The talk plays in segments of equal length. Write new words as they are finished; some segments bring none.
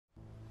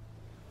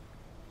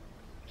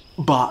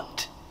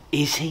But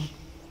is he,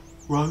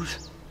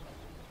 Rose?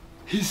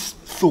 His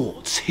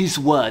thoughts, his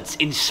words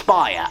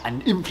inspire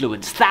and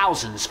influence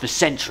thousands for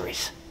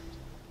centuries.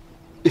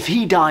 If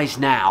he dies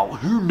now,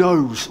 who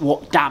knows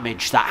what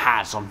damage that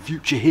has on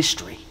future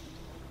history?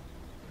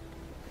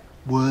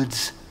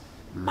 Words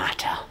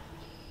matter.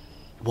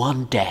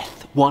 One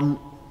death, one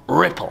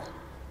ripple,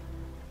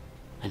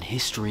 and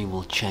history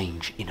will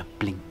change in a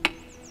blink.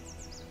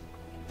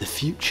 The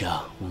future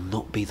will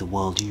not be the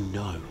world you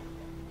know.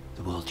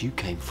 The world you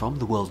came from,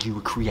 the world you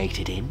were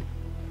created in,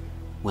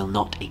 will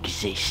not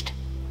exist.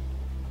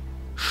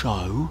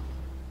 So,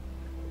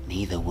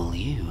 neither will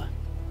you.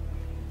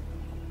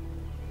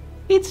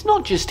 It's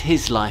not just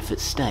his life at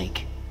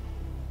stake.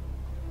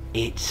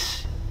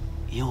 It's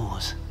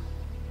yours.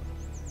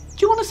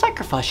 Do you want to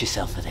sacrifice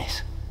yourself for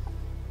this?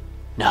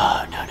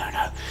 No.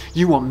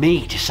 You want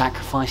me to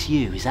sacrifice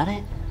you, is that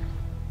it?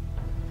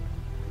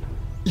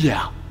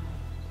 Yeah.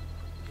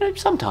 You know,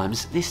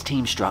 sometimes this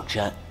team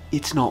structure,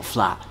 it's not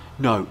flat.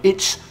 No,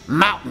 it's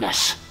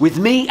mountainous, with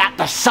me at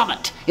the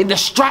summit, in the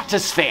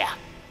stratosphere.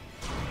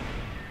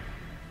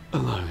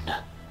 Alone.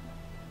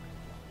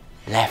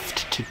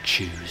 Left to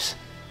choose.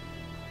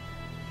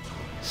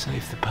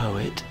 Save the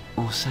poet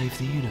or save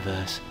the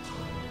universe.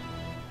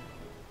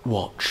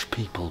 Watch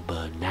people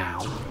burn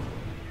now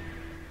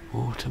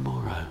or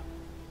tomorrow.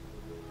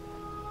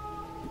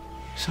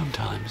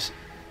 Sometimes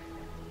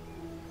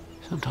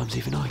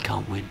even I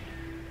can't win.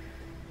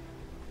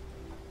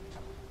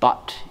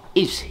 But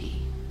is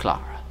he,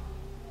 Clara?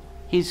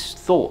 His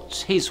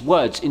thoughts, his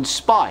words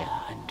inspire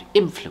and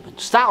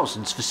influence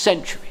thousands for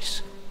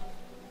centuries.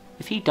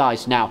 If he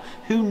dies now,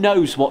 who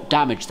knows what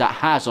damage that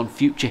has on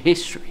future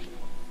history?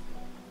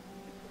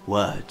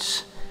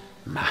 Words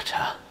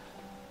matter.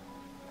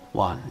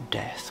 One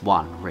death,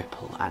 one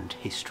ripple, and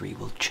history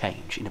will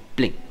change in a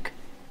blink.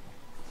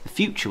 The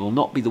future will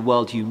not be the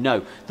world you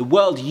know. The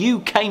world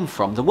you came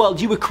from, the world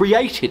you were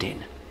created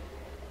in,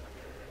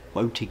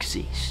 won't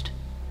exist.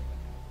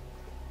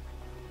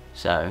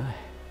 So,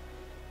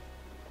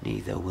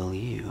 neither will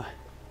you.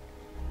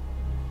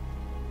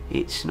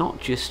 It's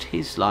not just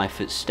his life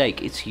at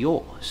stake, it's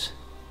yours.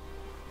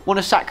 Want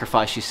to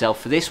sacrifice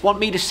yourself for this? Want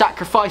me to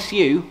sacrifice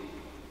you?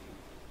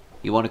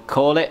 You want to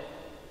call it?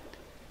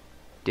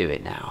 Do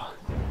it now.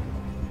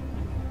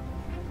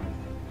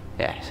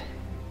 Yes.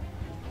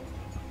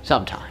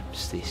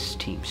 Sometimes this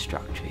team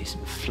structure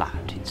isn't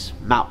flat, it's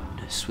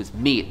mountainous, with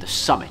me at the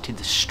summit, in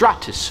the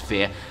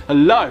stratosphere,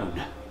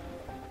 alone.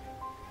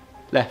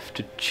 Left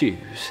to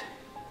choose.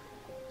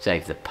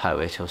 Save the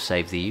poet or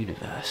save the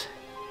universe.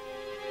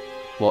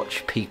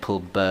 Watch people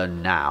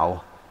burn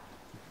now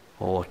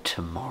or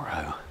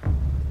tomorrow.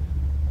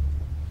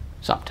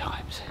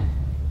 Sometimes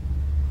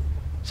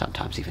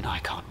even I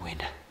can't win.